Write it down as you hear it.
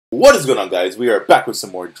What is going on, guys? We are back with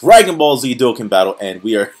some more Dragon Ball Z Dokkan Battle, and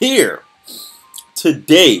we are here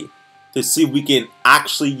today to see if we can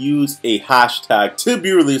actually use a hashtag to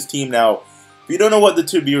be released team. Now, if you don't know what the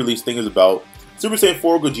to be released thing is about, Super Saiyan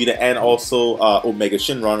 4 Gogeta and also Omega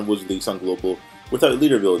Shinron was released on Global without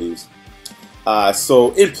leader abilities.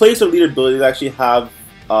 So in place of leader abilities, I actually have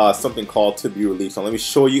something called to be released. Now let me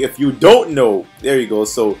show you if you don't know. There you go.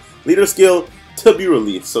 So leader skill to be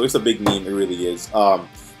released. So it's a big name. It really is.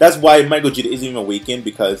 That's why my Gogeta isn't even awakened,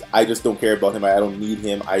 because I just don't care about him. I don't need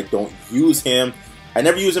him. I don't use him. I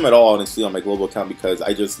never use him at all, honestly, on my global account, because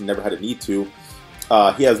I just never had a need to.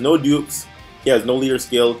 He has no dupes. He has no leader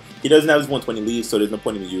skill. He doesn't have his 120 lead, so there's no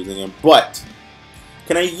point in me using him. But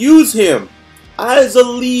can I use him as a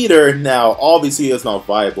leader? Now, obviously, it's not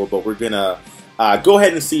viable, but we're going to go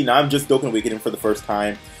ahead and see. Now, I'm just Dokkan Awakening for the first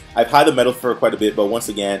time. I've had the medal for quite a bit, but once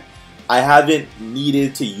again, I haven't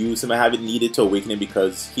needed to use him. I haven't needed to awaken him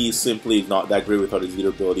because he's simply not that great without his leader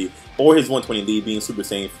ability or his 120 lead being Super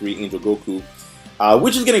Saiyan 3 Angel Goku,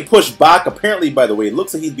 which is getting pushed back. Apparently, by the way, it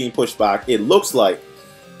looks like he's being pushed back. It looks like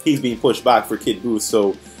he's being pushed back for Kid Buu.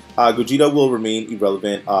 So Gogeta will remain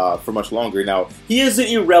irrelevant for much longer. Now, he isn't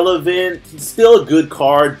irrelevant. He's still a good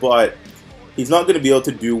card, but he's not going to be able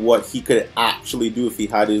to do what he could actually do if he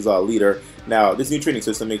had his leader. Now, this new training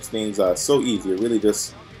system makes things so easy. It really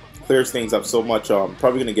just clears things up so much. Probably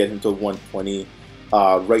going to get him to 120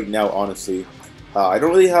 right now, honestly. I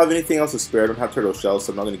don't really have anything else to spare. I don't have turtle shells,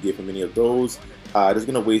 so I'm not going to give him any of those. Just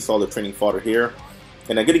going to waste all the training fodder here.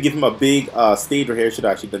 And I'm going to give him a big stage right here. Should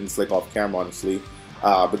have actually done this like off camera, honestly.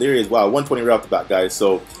 But there he is. Wow, 120 right off the bat, guys.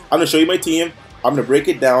 So I'm going to show you my team. I'm going to break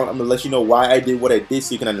it down. I'm going to let you know why I did what I did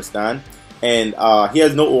so you can understand. And he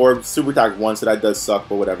has no orb, super attack 1, so that does suck,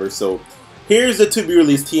 but whatever. So here's the to be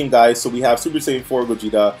released team, guys. So we have Super Saiyan 4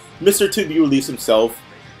 Gogeta, Mr. To be released himself.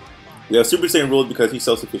 We have Super Saiyan ruled because he's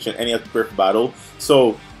self-sufficient and he has prepared for battle.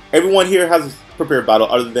 So everyone here has prepared battle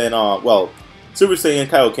other than, well, Super Saiyan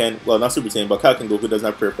Kaioken. Well, not Super Saiyan, but Kaioken Goku doesn't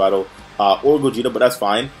have prepared battle or Gogeta, but that's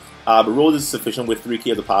fine. But Rose is sufficient with 3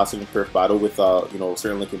 key as a passive and prepared battle with, you know,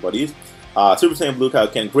 certain linking buddies. Super Saiyan Blue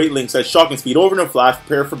Kaioken, great link set, shocking speed, over and flash,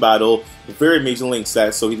 prepare for battle, very amazing link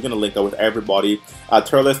set, so he's going to link up with everybody.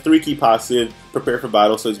 Turles, 3 key passive, prepare for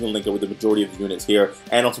battle, so he's going to link up with the majority of the units here,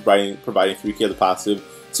 and also providing 3 key as a passive.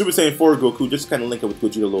 Super Saiyan 4 Goku, just kind of link up with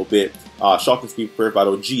Gogeta a little bit. Shocking speed, prepare for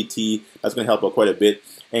battle, GT, that's going to help out quite a bit.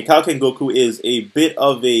 And Kaioken Goku is a bit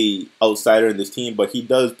of a outsider in this team, but he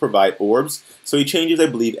does provide orbs, so he changes, I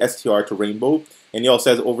believe, STR to Rainbow. And he also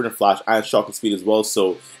has over and flash and shock and speed as well.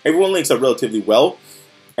 So everyone links up relatively well.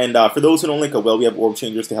 And for those who don't link up well, we have orb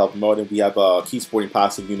changers to help them out, and we have key supporting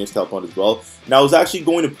passive units to help out as well. Now I was actually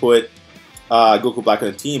going to put Goku Black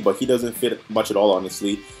on the team, but he doesn't fit much at all,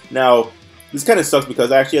 honestly. Now this kind of sucks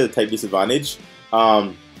because I actually have a type disadvantage.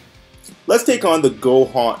 Let's take on the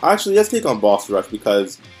Gohan. Actually, let's take on Boss Rush,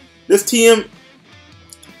 because this team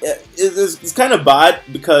is kind of bad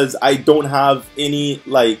because I don't have any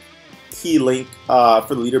like key link for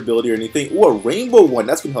the leader ability or anything. Or a rainbow one,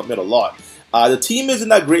 that's gonna help me out a lot. The team isn't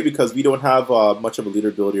that great because we don't have much of a leader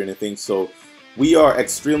ability or anything, so we are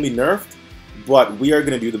extremely nerfed, but we are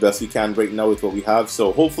gonna do the best we can right now with what we have.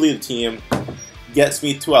 So hopefully the team gets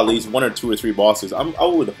me to at least 1 or 2 or 3 bosses. I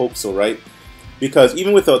would hope so, right? Because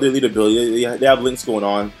even without their leader ability, they have links going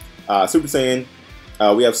on. Super Saiyan,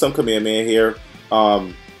 we have some Kamehameha here,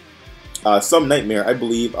 some Nightmare. I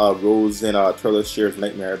believe Rose and Turles shares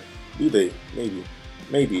Nightmare. Do they?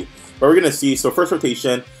 Maybe. But we're gonna see. So first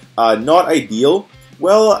rotation, not ideal.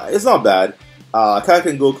 Well, it's not bad.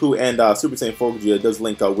 Kaioken Goku and Super Saiyan 4 Gogeta does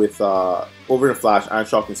link up with over and flash, iron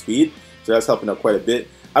shock, and speed. So that's helping out quite a bit.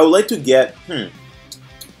 I would like to get.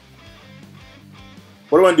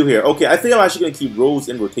 What do I want to do here? Okay, I think I'm actually gonna keep Rose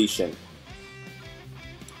in rotation.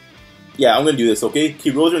 Yeah, I'm gonna do this. Okay,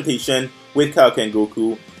 keep Rose in rotation with Kaioken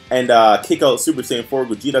Goku and kick out Super Saiyan 4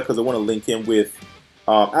 Gogeta because I want to link him with.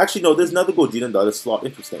 Actually, no, there's another Gogeta in the other slot.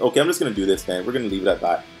 Interesting. Okay, I'm just going to do this then. We're going to leave it at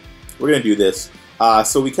that. We're going to do this.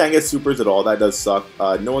 So we can't get supers at all. That does suck.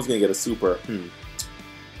 No one's going to get a super.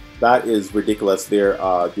 That is ridiculous. They're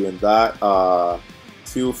doing that.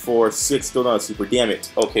 2, 4, 6. Still not a super. Damn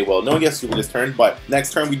it. Okay, well, no one gets super this turn. But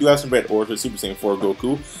next turn, we do have some red orbs with Super Saiyan 4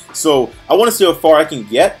 Goku. So I want to see how far I can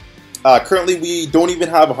get. Currently, we don't even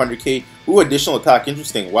have 100k. Ooh, additional attack.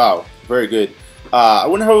 Interesting. Wow. Very good. I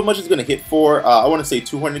wonder how much it's going to hit for. I want to say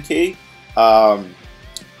 200k.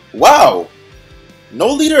 Wow. No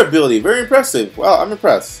leader ability. Very impressive. Wow, I'm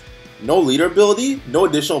impressed. No leader ability. No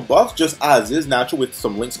additional buffs. Just as is, natural with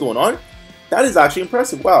some links going on. That is actually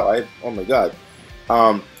impressive. Wow. Oh my god.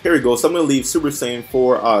 Here we go. So I'm going to leave Super Saiyan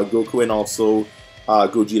for Goku and also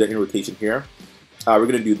Gogeta in rotation here. We're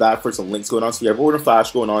going to do that for some links going on. So you have Order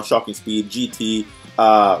Flash going on, Shocking Speed, GT.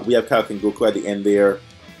 We have Kaioken Goku at the end there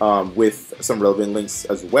with some relevant links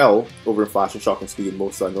as well. Over Flash and Shocking Speed,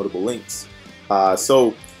 most notable links.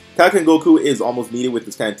 So Kaioken Goku is almost needed with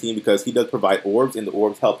this kind of team because he does provide orbs, and the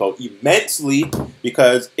orbs help out immensely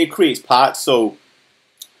because it creates pots. So,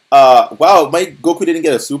 wow, my Goku didn't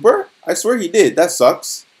get a super? I swear he did. That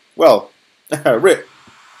sucks. Well, rip.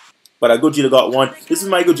 But Gogeta got one. This is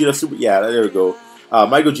my Gogeta super. Yeah, there we go.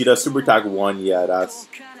 My Gogeta super attack 1. Yeah, that's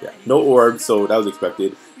no orbs, so that was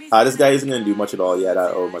expected. This guy isn't gonna do much at all. Yeah,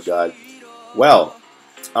 oh my god. Well,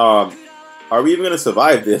 are we even gonna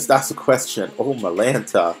survive this? That's the question. Oh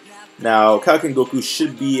Malanta. Now, Kaioken Goku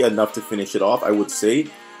should be enough to finish it off, I would say.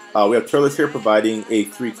 We have Turles here providing a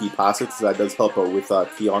 3-key passive, so that does help out with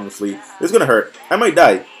key, honestly. It's gonna hurt. I might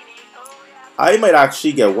die. I might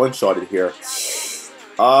actually get one-shotted here.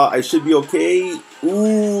 I should be okay.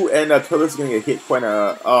 Ooh, and Turles is gonna get hit quite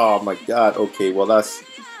a... Oh my god, okay, well that's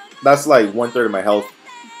like 1/3 of my health.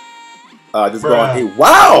 Just going, hey,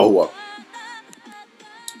 wow!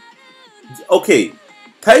 Okay,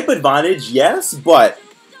 type advantage, yes, but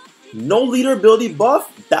no leader ability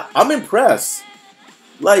buff? I'm impressed.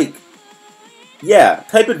 Like, yeah,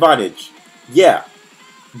 type advantage, yeah,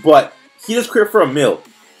 but he just crit for a mil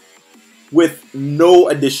with no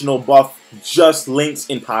additional buff, just links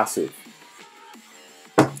in passive.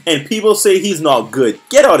 And people say he's not good.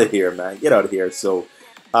 Get out of here, man. Get out of here. So,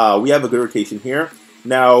 we have a good rotation here.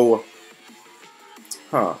 Now,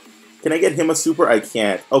 can I get him a super? I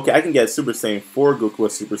can't. Okay, I can get Super Saiyan 4 Goku a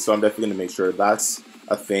super, so I'm definitely going to make sure that's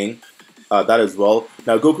a thing. That as well.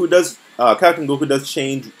 Now, Kaioken Goku does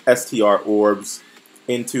change STR orbs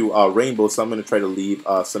into Rainbow, so I'm going to try to leave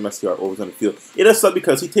some STR orbs on the field. It does suck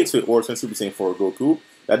because he takes away orbs from Super Saiyan 4 Goku.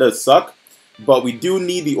 That does suck, but we do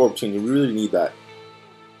need the orb change. We really need that.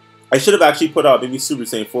 I should have actually put out maybe Super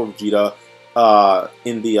Saiyan 4 Vegeta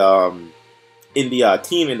in the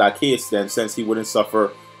team in that case then, since he wouldn't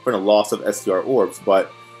suffer from the loss of STR orbs. But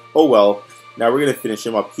oh well. Now we're gonna finish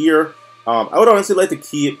him up here. I would honestly like to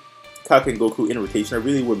keep Kaioken Goku in rotation. I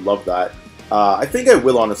really would love that. I think I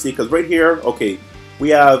will, honestly, because right here, okay, we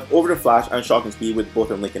have Over the Flash and Shocking Speed with both of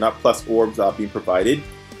them linking up, plus orbs being provided.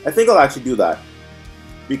 I think I'll actually do that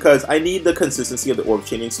because I need the consistency of the orb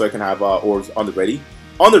changing so I can have orbs on the ready.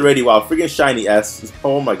 On the ready, wow, friggin' Shiny S.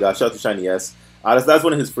 Oh my gosh, shout out to Shiny S. That's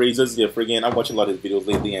one of his phrases. Yeah, friggin', I'm watching a lot of his videos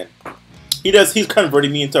lately, and he's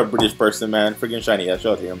converting me into a British person, man. Friggin' Shiny S,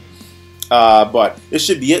 shout out to him. But this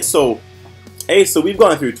should be it. So, hey, so we've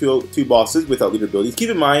gone through two bosses without leader abilities. Keep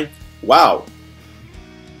in mind, wow.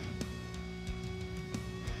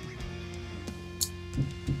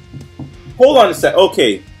 Hold on a sec.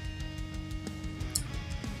 Okay.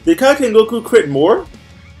 Did Kaioken Goku crit more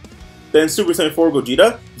than Super Saiyan 4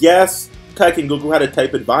 Gogeta? Yes, Kaioken Goku had a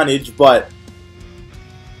type advantage, but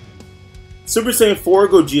Super Saiyan 4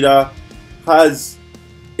 Gogeta has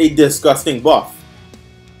a disgusting buff.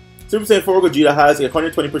 Super Saiyan 4 Gogeta has a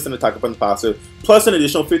 120% attack upon the passive, plus an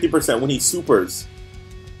additional 50% when he supers.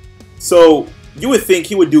 So, you would think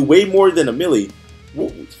he would do way more than a milli.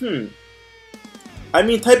 I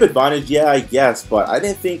mean, type advantage, yeah, I guess, but I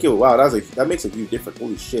didn't think it. Wow, that makes a huge difference.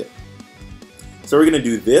 Holy shit! So we're gonna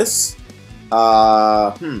do this.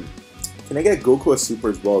 Can I get Goku a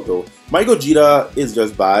super as well, though? My Gogeta is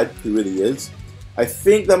just bad. He really is. I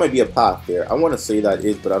think that might be a path there. I want to say that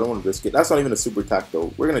is, but I don't want to risk it. That's not even a super attack,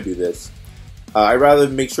 though. We're gonna do this. I'd rather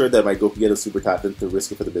make sure that my Goku gets a super attack than to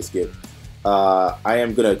risk it for the biscuit. I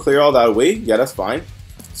am gonna clear all that away. Yeah, that's fine.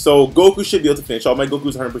 So Goku should be able to finish all my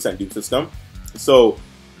Goku's 100% dupe system. So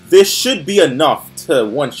this should be enough to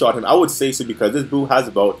one-shot him. I would say so because this Boo has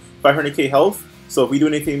about 500k health. So if we do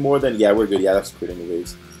anything more, then yeah, we're good. Yeah, that's crit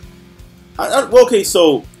anyways. Okay,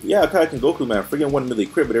 so yeah, Kaioken Goku, man, friggin' 1 milli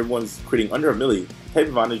crit, but everyone's critting under a milli. Type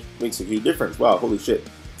advantage makes a huge difference. Wow, holy shit.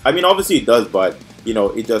 I mean, obviously it does, but you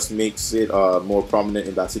know, it just makes it more prominent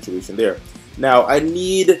in that situation there. Now, I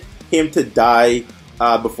need him to die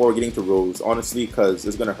before getting to Rose, honestly, because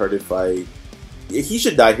it's gonna hurt if he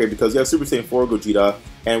should die here because we have Super Saiyan 4 Gogeta,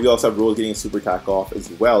 and we also have Rose getting a super attack off as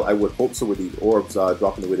well. I would hope so with these orbs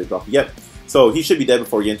dropping the way they drop. Yep. So he should be dead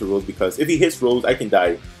before we get into Rose because if he hits Rose, I can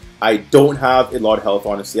die. I don't have a lot of health,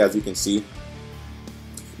 honestly, as you can see.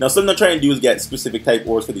 Now, something I'm trying to do is get specific type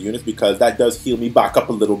orbs for the units because that does heal me back up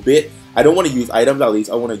a little bit. I don't want to use items, at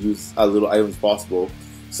least. I want to use as little items as possible.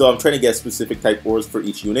 So I'm trying to get specific type orbs for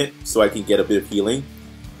each unit so I can get a bit of healing.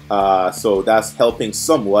 So that's helping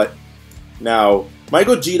somewhat. Now, my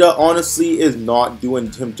Gogeta honestly is not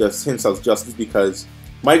doing himself justice because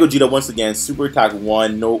my Gogeta, once again, super attack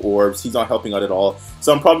 1, no orbs. He's not helping out at all.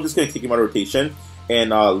 So I'm probably just going to kick him out of rotation.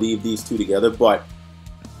 and leave these two together. But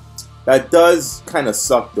that does kind of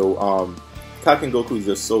suck though. Kaken Goku is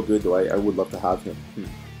just so good though. I would love to have him.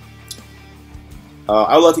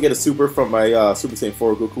 I would love to get a super from my Super Saiyan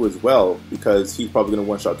 4 Goku as well, because he's probably going to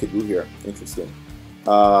one-shot Kid Buu here. Interesting.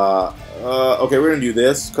 Okay, we're going to do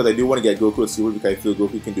this, because I do want to get Goku a super, because I feel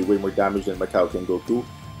Goku can do way more damage than my Kaken Goku.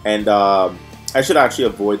 And I should actually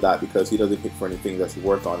avoid that, because he doesn't hit for anything that's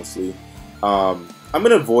worth, honestly. I'm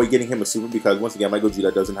going to avoid getting him a super, because once again, my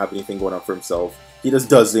Gogeta doesn't have anything going on for himself. He just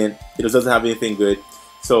doesn't. He just doesn't have anything good.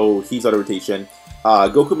 So he's out of rotation.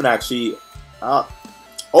 Goku can actually... wow,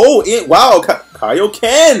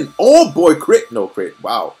 Kaioken! Oh boy, crit! No, crit.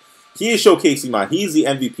 Wow. He is showcasing, man. He's the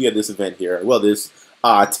MVP of this event here. Well, this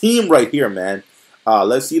team right here, man.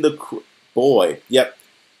 Let's see the... Boy. Yep.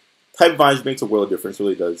 Type Vines makes a world of difference.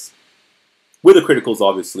 Really does. With the criticals,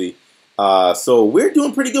 obviously. So we're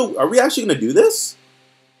doing pretty good. Are we actually going to do this?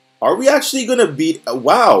 Are we actually going to beat...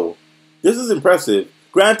 wow. This is impressive.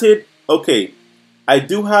 Granted, okay. I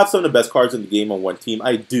do have some of the best cards in the game on one team.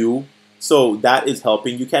 I do. So that is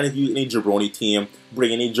helping. You can't use any Jabroni team,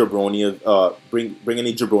 bring any Jabroni bring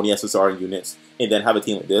any Jabroni SSR units, and then have a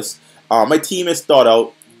team like this. My team is thought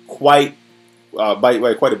out quite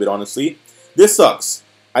by quite a bit, honestly. This sucks.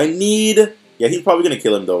 I need... Yeah, he's probably gonna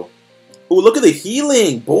kill him though. Oh, look at the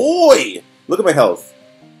healing, boy! Look at my health.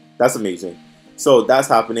 That's amazing. So that's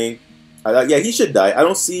happening. Yeah, he should die. I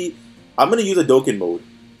don't see... I'm gonna use a Dokkan mode.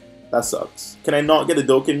 That sucks. Can I not get a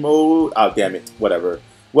Dokkan mode? Ah, damn it. Whatever.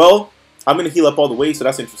 Well, I'm going to heal up all the way, so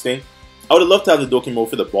that's interesting. I would have loved to have the Dokkan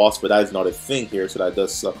mode for the boss, but that is not a thing here, so that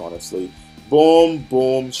does suck, honestly. Boom,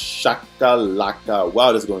 boom, shakalaka.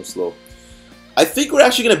 Wow, this is going slow. I think we're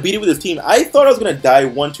actually going to beat it with this team. I thought I was going to die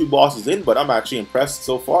 1-2 bosses in, but I'm actually impressed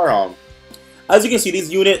so far. As you can see,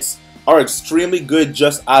 these units are extremely good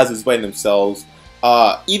just as is by themselves.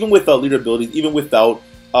 Even without leader abilities, even without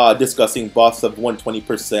discussing buffs of 120%,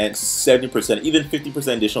 70%, even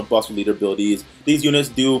 50% additional buffs with leader abilities. These units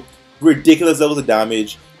do ridiculous levels of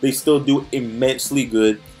damage. They still do immensely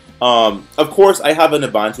good. Of course, I have an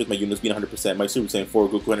advantage with my units being 100%. My Super Saiyan 4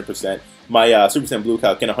 Goku 100%. My Super Saiyan Blue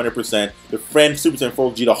Kaioken 100%. The friend Super Saiyan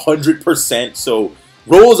 4 Gogeta 100%. So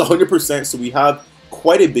Rose 100%. So we have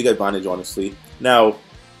quite a big advantage, honestly. Now,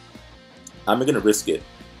 I'm going to risk it.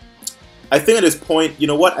 I think at this point, you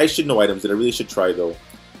know what? I should know items that I really should try, though.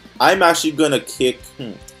 I'm actually going to kick...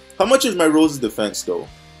 How much is my Rose's defense, though?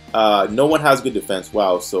 No one has good defense.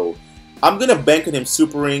 Wow, so... I'm going to bank on him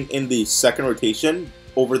supering in the second rotation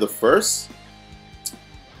over the first.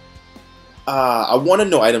 I want to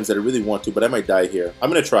know items that I really want to, but I might die here.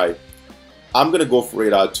 I'm going to try. I'm going to go for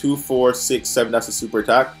it. 2, 4, 6, 7. That's a super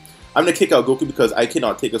attack. I'm going to kick out Goku because I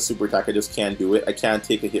cannot take a super attack. I just can't do it. I can't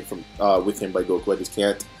take a hit from with him by Goku. I just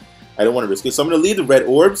can't. I don't want to risk it. So I'm going to leave the red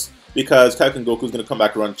orbs because Kaioken Goku is going to come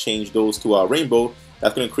back around and change those to Rainbow.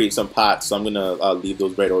 That's going to create some pots. So I'm going to leave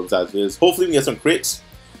those red orbs as is. Hopefully we can get some crits.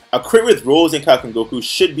 A crit with Rose and Kaioken Goku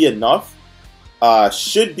should be enough.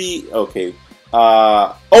 Should be... Okay.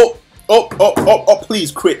 Oh,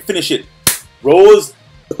 please, crit. Finish it. Rose,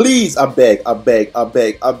 please. I beg.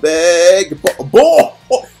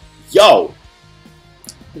 Yo.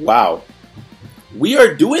 Wow. We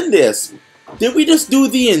are doing this. Did we just do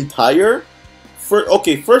the entire...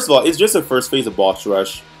 Okay, first of all, it's just the first phase of boss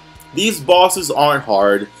rush. These bosses aren't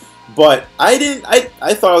hard. But I didn't...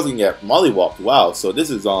 I thought I was going to get mollywopped. Wow, so this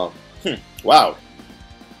is... wow.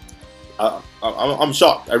 I'm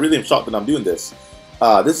shocked. I really am shocked that I'm doing this.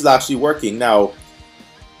 This is actually working. Now,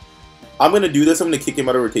 I'm going to do this. I'm going to kick him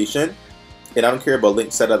out of rotation. And I don't care about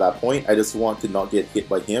Link set at that point. I just want to not get hit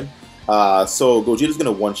by him. So Gogeta's going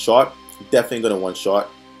to one-shot. Definitely going to one-shot.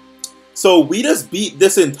 So we just beat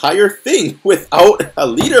this entire thing without a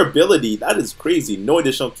leader ability. That is crazy. No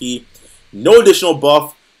additional key. No additional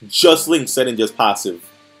buff. Just Link set and just passive.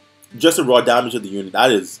 Just a raw damage of the unit.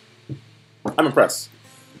 That is... I'm impressed.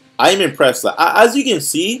 I'm impressed. As you can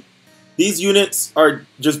see, these units are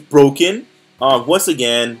just broken. Once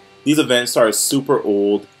again, these events are super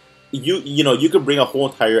old. You know, you could bring a whole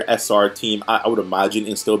entire SR team, I would imagine,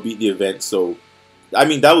 and still beat the event. So, I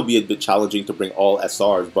mean, that would be a bit challenging to bring all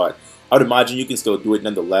SRs, but I would imagine you can still do it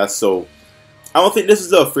nonetheless. So, I don't think this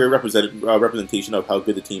is a fair representation of how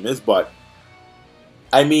good the team is, but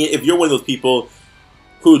I mean, if you're one of those people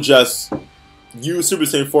who just use Super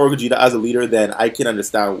Saiyan 4 Gogeta as a leader, then I can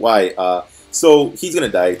understand why. So he's gonna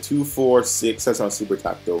die. 2, 4, 6. That's not super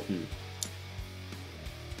attack though.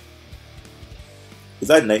 Is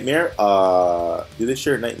that Nightmare? Do they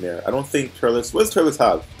share Nightmare? I don't think Turles. What does Turles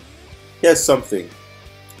have? He has something.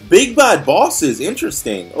 Big Bad Bosses.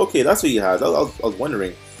 Interesting. Okay, that's what he has. I was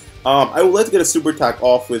wondering. I would like to get a super attack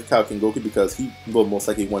off with Captain Goku because he will most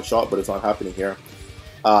likely one-shot, but it's not happening here.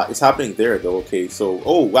 It's happening there though. Okay, so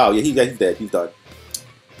oh wow, yeah, he's dead. He's done.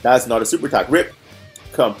 That's not a super attack. Rip,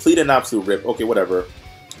 complete and absolute rip. Okay, whatever.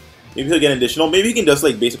 Maybe he'll get an additional. Maybe he can just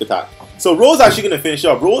like basic attack. So Roll's actually gonna finish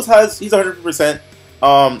up. He's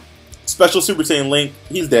 100%. Special Super Saiyan Link.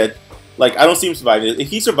 He's dead. Like I don't see him surviving. If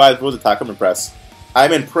he survives Roll's attack, I'm impressed.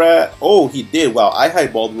 I'm impressed. Oh, he did. Wow, I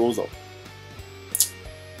highballed Rosa.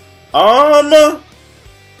 No!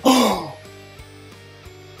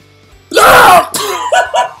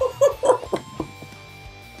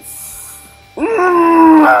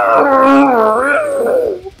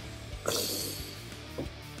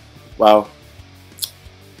 Wow.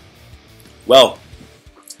 Well.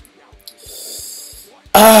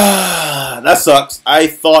 That sucks. I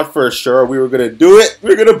thought for sure we were gonna do it. We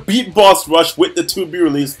were gonna beat Boss Rush with the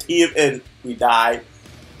to-be-released team, and we died.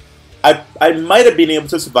 I might have been able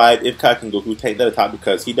to survive if Captain Goku tanked that attack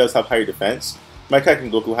because he does have higher defense. My Captain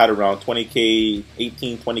Goku had around 20k,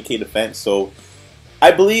 18, 20k defense, so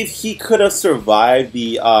I believe he could have survived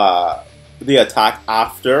the attack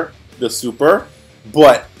after the super,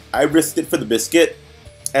 but I risked it for the biscuit,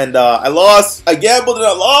 and I lost. I gambled and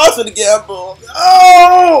I lost and I gambled.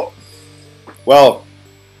 Oh! Well,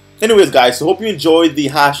 anyways, guys, so hope you enjoyed the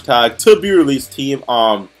hashtag to-be-released team.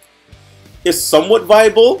 It's somewhat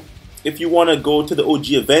viable if you want to go to the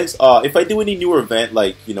OG events. If I do any newer event,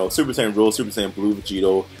 like, you know, Super Saiyan Rose, Super Saiyan Blue,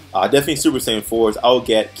 Vegito, definitely Super Saiyan 4s, I'll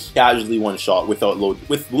get casually one-shot with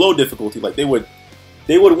low difficulty. Like, they would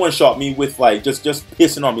one-shot me with, like, just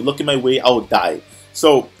pissing on me, looking my way, I would die.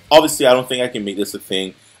 So, obviously, I don't think I can make this a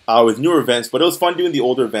thing with newer events, but it was fun doing the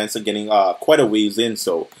older events and getting quite a waves in,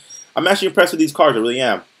 so I'm actually impressed with these cards, I really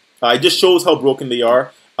am. It just shows how broken they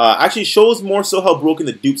are. Actually shows more so how broken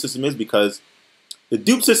the dupe system is, because the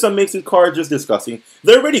dupe system makes these cards just disgusting.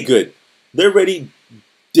 They're already good. They're already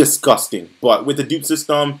disgusting. But with the dupe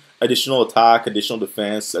system, additional attack, additional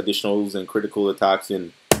defense, additionals and critical attacks,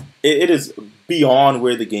 and it is beyond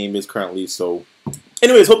where the game is currently. So,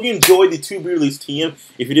 anyways, hope you enjoyed the to-be-released team.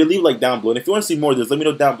 If you did, leave a like down below. And if you want to see more of this, let me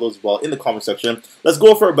know down below as well in the comment section. Let's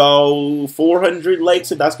go for about 400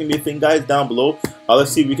 likes if that's going to be a thing, guys, down below.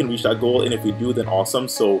 Let's see if we can reach that goal. And if we do, then awesome.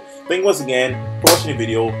 So, thank you once again for watching the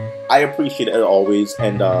video. I appreciate it as always.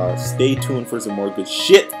 And stay tuned for some more good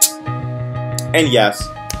shit. And yes,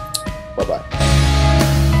 bye-bye.